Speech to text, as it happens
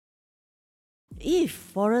If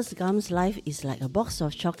Forrest Gump's life is like a box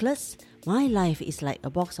of chocolates, my life is like a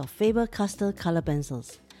box of Faber-Castell color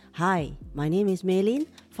pencils. Hi, my name is Maylin,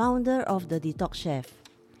 founder of The Detox Chef.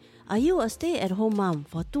 Are you a stay-at-home mom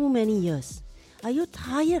for too many years? Are you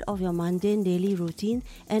tired of your mundane daily routine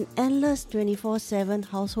and endless 24/7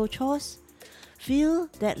 household chores? Feel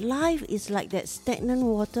that life is like that stagnant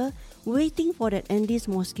water waiting for that Andes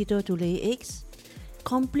mosquito to lay eggs?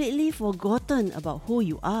 Completely forgotten about who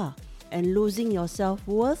you are and losing your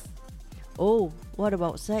self-worth? Oh, what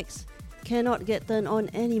about sex? Cannot get turned on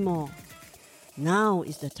anymore. Now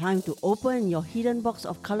is the time to open your hidden box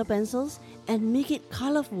of color pencils and make it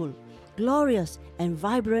colorful, glorious, and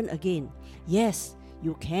vibrant again. Yes,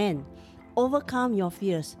 you can. Overcome your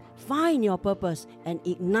fears, find your purpose, and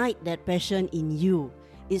ignite that passion in you.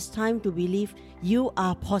 It's time to believe you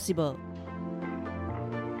are possible.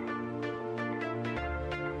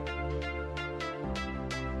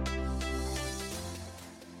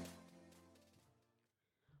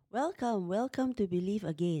 Welcome to Believe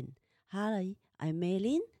Again. Hi, I'm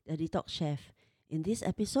Maylin, the Detox Chef. In this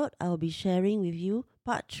episode, I will be sharing with you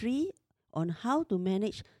part 3 on how to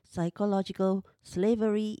manage psychological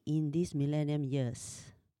slavery in these millennium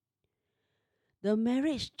years. The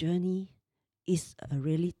marriage journey is a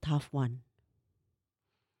really tough one.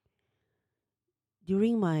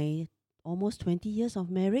 During my almost 20 years of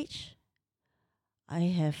marriage, I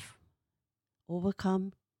have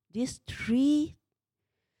overcome these 3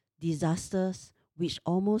 disasters which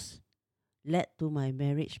almost led to my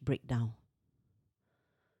marriage breakdown.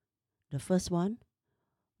 The first one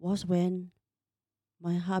was when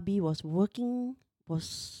my hubby was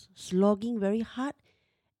slogging very hard,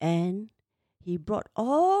 and he brought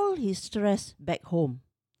all his stress back home.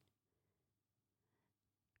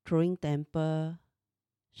 Throwing temper,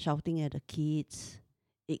 shouting at the kids,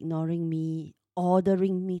 ignoring me,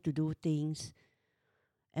 ordering me to do things,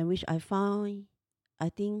 and which I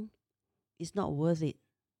think it's not worth it.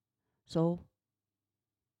 So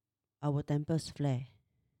our tempers flare.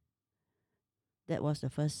 That was the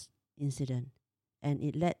first incident, and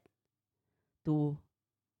it led to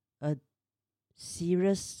a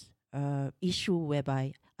serious issue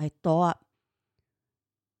whereby I tore up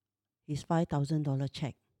his $5,000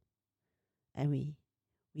 check, and we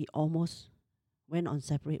almost went on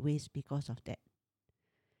separate ways because of that.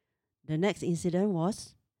 The next incident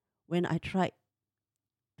was when I tried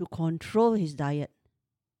to control his diet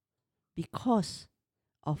because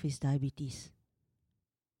of his diabetes.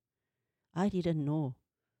 I didn't know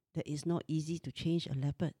that it's not easy to change a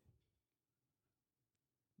leopard.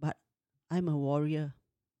 But I'm a warrior.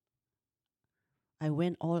 I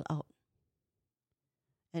went all out.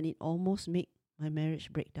 And it almost made my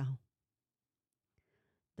marriage break down.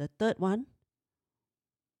 The third one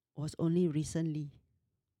was only recently,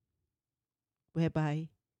 whereby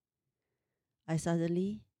I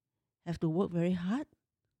suddenly have to work very hard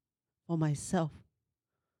for myself,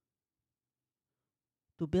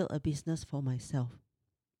 to build a business for myself.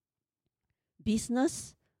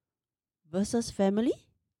 Business versus family?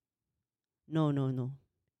 No.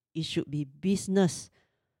 It should be business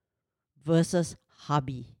versus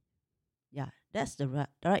hobby. Yeah, that's the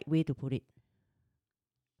right way to put it.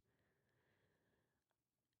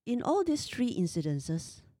 In all these 3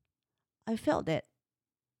 incidences, I felt that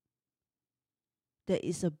there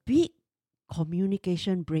is a big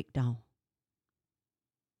communication breakdown.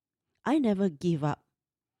 I never give up.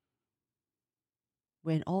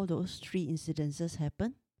 When all those 3 incidences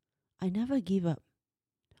happened, I never give up.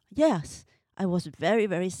 Yes, I was very,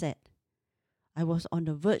 very sad. I was on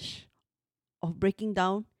the verge of breaking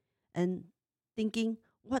down and thinking,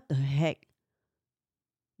 what the heck?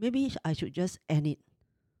 Maybe I should just end it.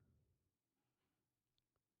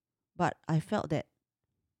 But I felt that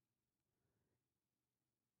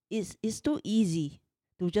it's too easy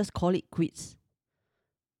to just call it quits,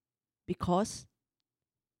 because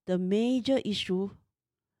the major issue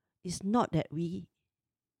is not that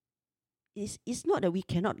it's not that we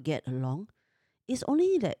cannot get along. It's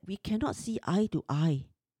only that we cannot see eye to eye.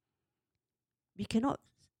 We cannot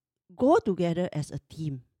go together as a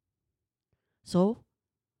team. So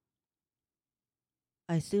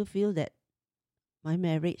I still feel that my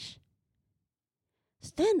marriage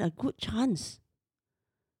stand a good chance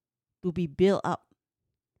to be built up.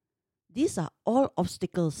 These are all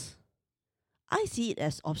obstacles. I see it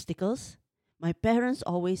as obstacles. My parents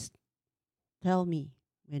always tell me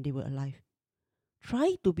when they were alive,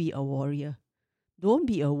 try to be a warrior. Don't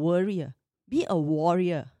be a worrier. Be a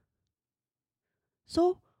warrior.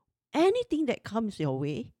 So anything that comes your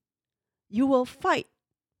way, you will fight.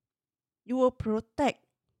 You will protect.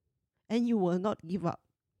 And you will not give up.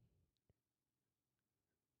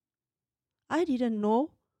 I didn't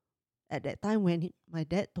know at that time when my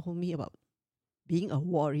dad told me about being a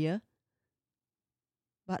warrior.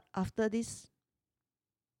 But after this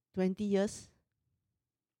 20 years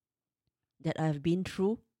that I've been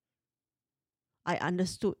through, I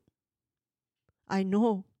understood. I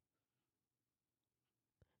know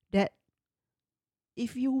that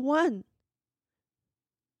if you want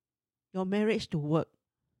your marriage to work,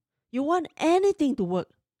 you want anything to work,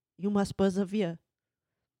 you must persevere.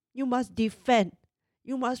 You must defend.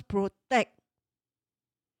 You must protect.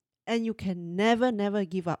 And you can never, never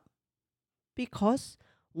give up. Because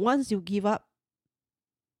once you give up,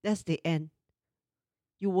 that's the end.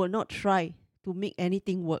 You will not try to make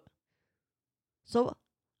anything work. So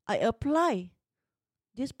I apply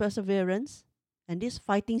this perseverance and this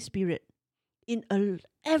fighting spirit in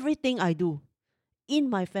everything I do, in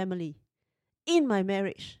my family, in my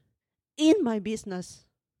marriage, in my business.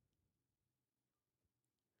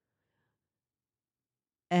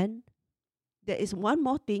 And there is one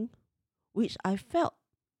more thing which I felt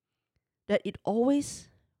that it always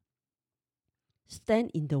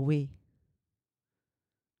stand in the way.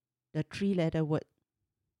 The 3-letter word,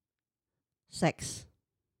 sex.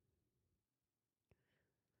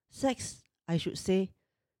 Sex, I should say,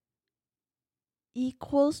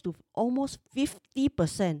 equals to almost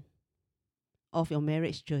 50% of your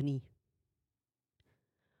marriage journey.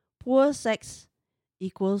 Poor sex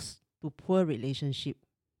equals to poor relationship.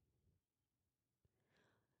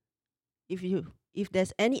 If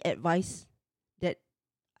there's any advice that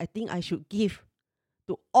I think I should give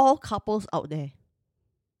to all couples out there,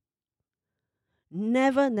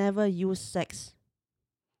 never, never use sex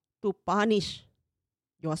to punish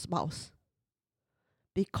your spouse.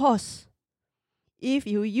 Because if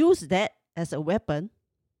you use that as a weapon,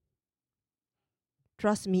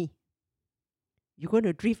 trust me, you're going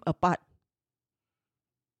to drift apart.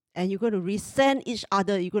 And you're going to resent each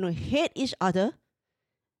other. You're going to hate each other.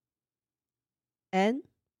 And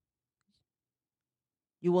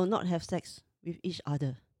you will not have sex with each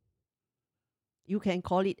other. You can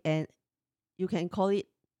call it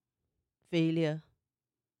failure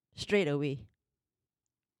straight away.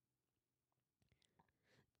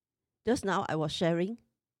 Just now I was sharing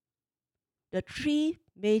the 3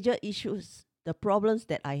 major issues, the problems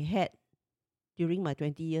that I had during my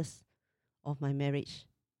 20 years of my marriage.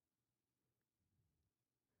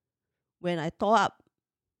 When I tore up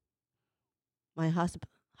my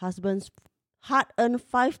husband's hard-earned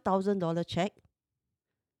 $5,000 check,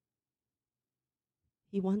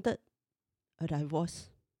 he wanted a divorce.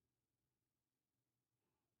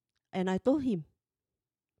 And I told him,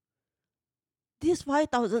 this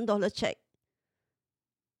 $5,000 check,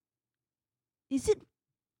 is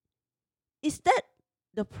that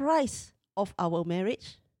the price of our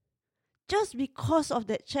marriage? Just because of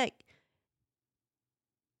that check,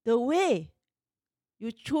 the way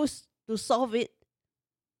you choose to solve it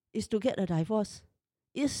is to get a divorce.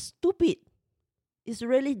 It's stupid. It's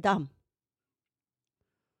really dumb.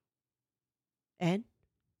 And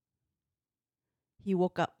he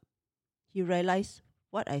woke up. He realized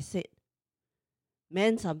what I said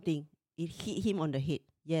meant something. It hit him on the head.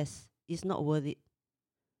 Yes, it's not worth it.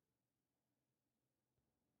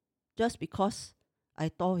 Just because I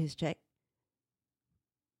tore his check,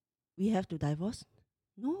 we have to divorce?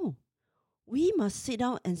 No. We must sit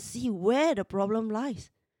down and see where the problem lies.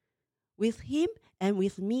 With him and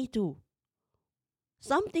with me too.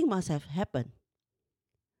 Something must have happened.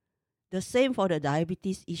 The same for the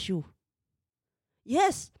diabetes issue.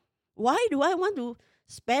 Yes, why do I want to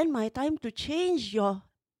spend my time to change your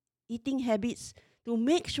eating habits, to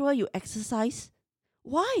make sure you exercise?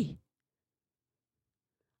 Why?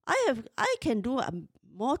 I can do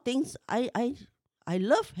more things. I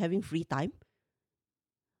love having free time.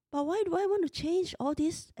 But why do I want to change all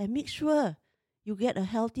this and make sure you get a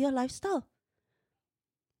healthier lifestyle?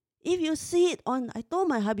 If you see it I told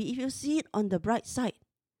my hubby, if you see it on the bright side,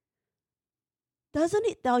 doesn't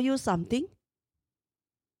it tell you something?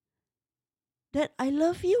 That I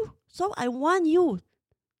love you, so I want you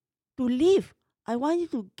to live. I want you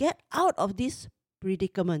to get out of this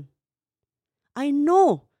predicament. I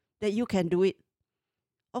know that you can do it.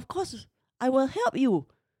 Of course, I will help you.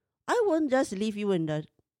 I won't just leave you in the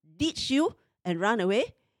ditch you and run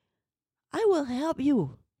away. I will help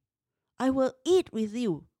you. I will eat with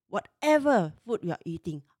you whatever food you are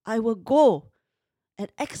eating. I will go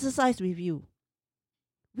and exercise with you.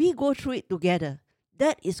 We go through it together.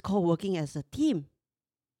 That is called working as a team.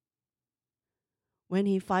 When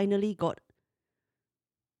he finally got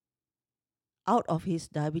out of his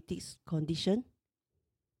diabetes condition,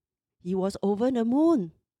 he was over the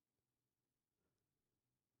moon.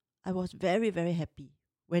 I was very, very happy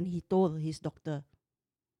when he told his doctor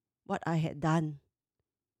what I had done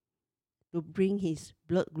to bring his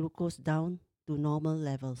blood glucose down to normal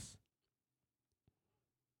levels.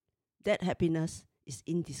 That happiness is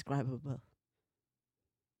indescribable.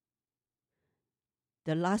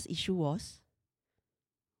 The last issue was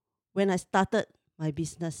when I started my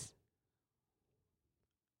business.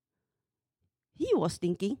 He was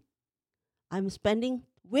thinking, I'm spending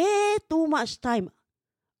way too much time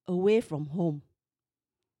away from home.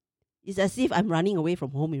 It's as if I'm running away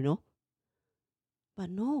from home, you know. But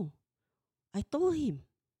no, I told him,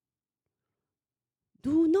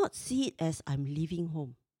 do not see it as I'm leaving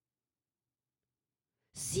home.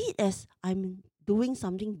 See it as I'm doing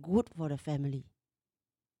something good for the family.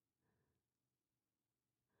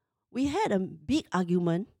 We had a big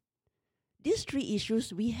argument. These 3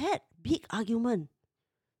 issues, we had big argument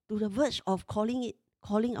to the verge of calling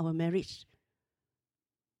our marriage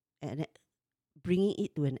and bringing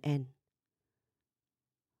it to an end.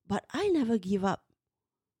 But I never give up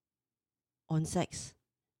on sex.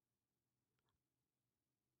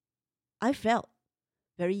 I felt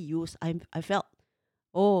very used. I felt,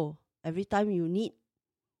 every time you need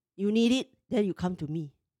it, then you come to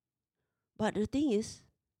me. But the thing is,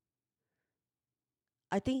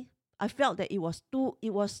 I felt that it was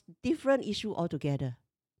different issue altogether.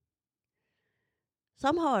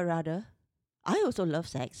 Somehow or rather, I also love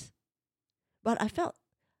sex. But I felt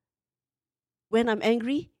when I'm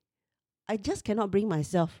angry, I just cannot bring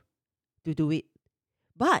myself to do it.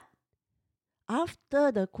 But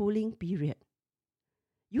after the cooling period,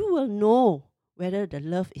 you will know whether the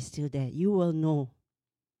love is still there. You will know.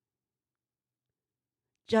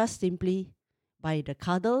 Just simply by the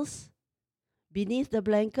cuddles, beneath the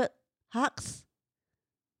blanket, hugs,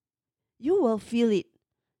 you will feel it,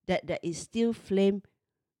 that there is still flame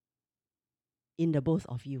in the both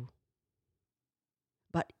of you.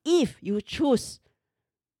 But if you choose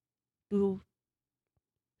to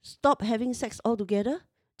stop having sex altogether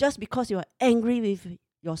just because you are angry with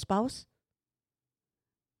your spouse,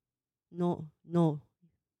 no,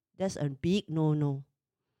 that's a big no.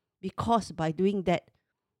 Because by doing that,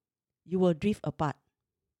 you will drift apart.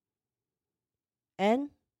 And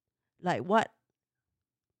like what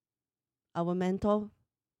our mentor,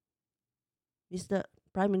 Mr.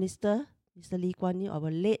 Prime Minister, Mr. Lee Kuan Yew,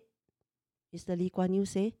 our late Mr. Lee Kuan Yew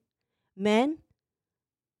say, men,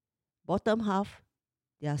 bottom half,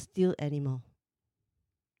 they are still animal.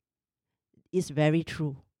 It's very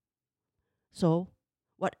true. So,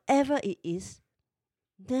 whatever it is,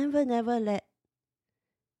 never let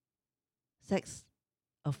sex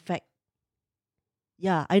affect.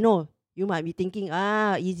 Yeah, I know. You might be thinking,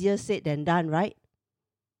 easier said than done, right?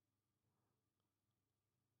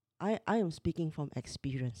 I am speaking from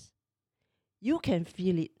experience. You can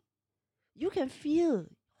feel it. You can feel,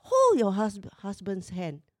 hold your husband's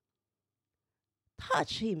hand.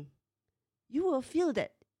 Touch him. You will feel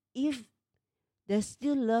that if there's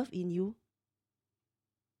still love in you,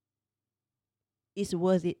 it's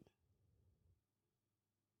worth it.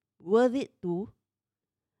 Worth it to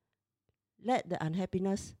let the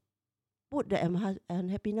unhappiness, put the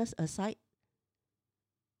unhappiness aside,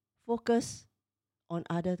 focus on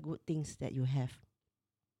other good things that you have.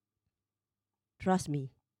 Trust me,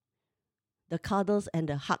 the cuddles and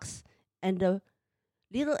the hugs and the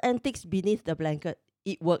little antics beneath the blanket,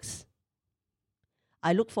 it works.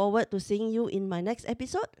 I look forward to seeing you in my next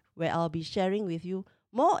episode, where I'll be sharing with you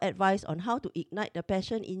more advice on how to ignite the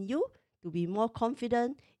passion in you to be more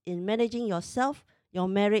confident in managing yourself, your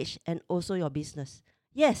marriage, and also your business.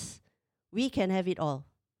 Yes, we can have it all.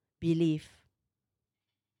 Believe.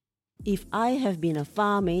 If I have been a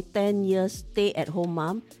farmer, 10 years stay-at-home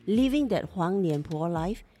mom, living that Huang Nian Po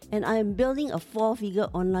life, and I am building a 4-figure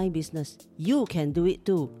online business, you can do it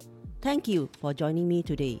too. Thank you for joining me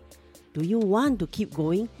today. Do you want to keep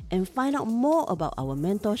going and find out more about our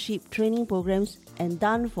mentorship training programs and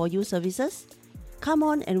done-for-you services? Come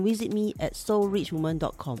on and visit me at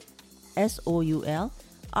soulrichwoman.com.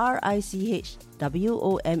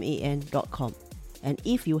 SOULRICHWOMAN.com. And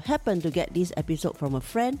if you happen to get this episode from a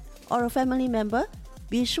friend or a family member,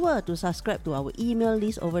 be sure to subscribe to our email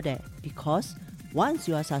list over there, because once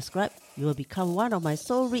you are subscribed, you will become one of my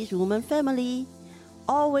Soul Rich Woman family.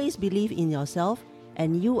 Always believe in yourself,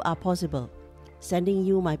 and you are possible. Sending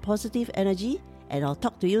you my positive energy, and I'll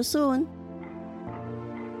talk to you soon.